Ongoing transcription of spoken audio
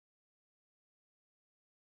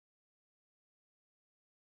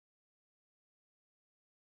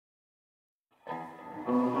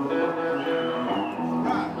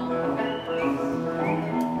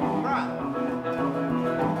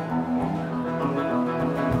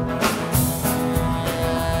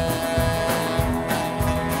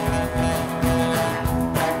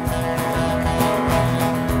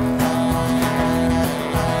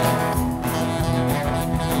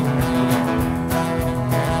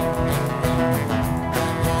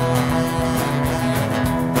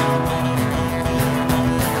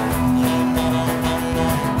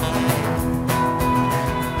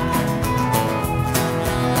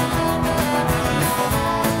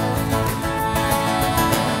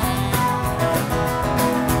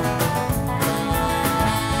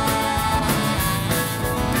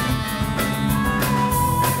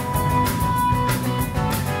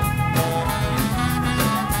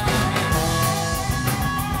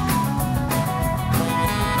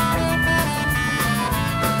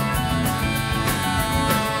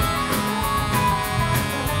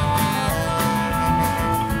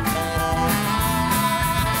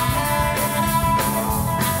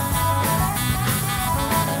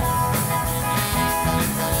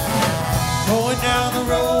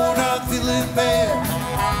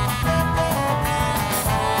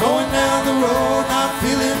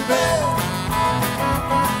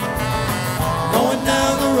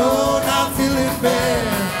road, not feeling bad.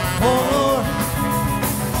 Oh Lord,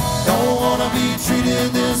 don't wanna be treated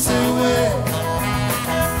this way.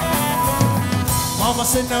 Mama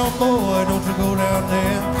said, now boy, don't you go down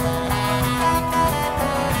there.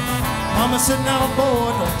 Mama said, now boy,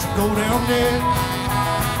 don't you go down there.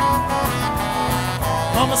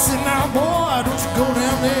 Mama said, now boy, don't you go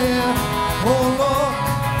down there. Oh Lord,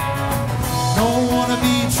 don't wanna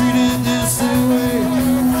be treated this way.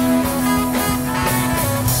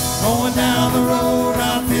 Going down the road,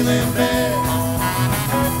 not feeling bad.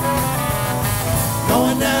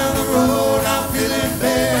 Going down the road, not feeling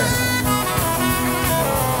bad.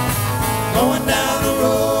 Going down the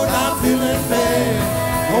road, not feeling bad.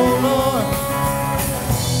 Oh Lord,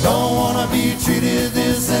 don't wanna be treated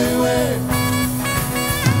this way.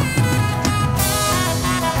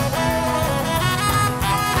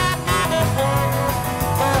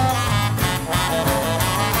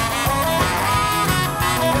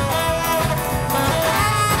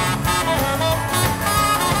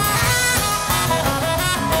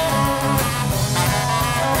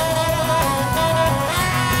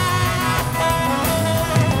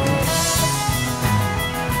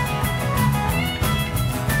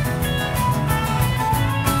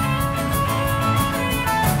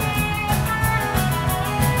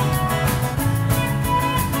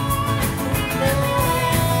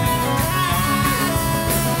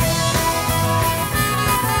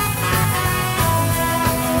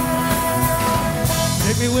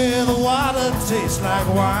 Take me where the water tastes like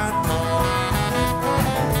wine.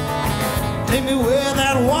 Take me where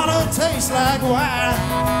that water tastes like wine.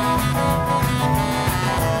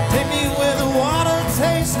 Take me where the water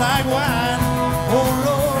tastes like wine. Oh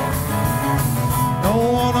Lord,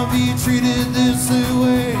 don't wanna be treated this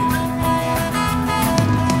way.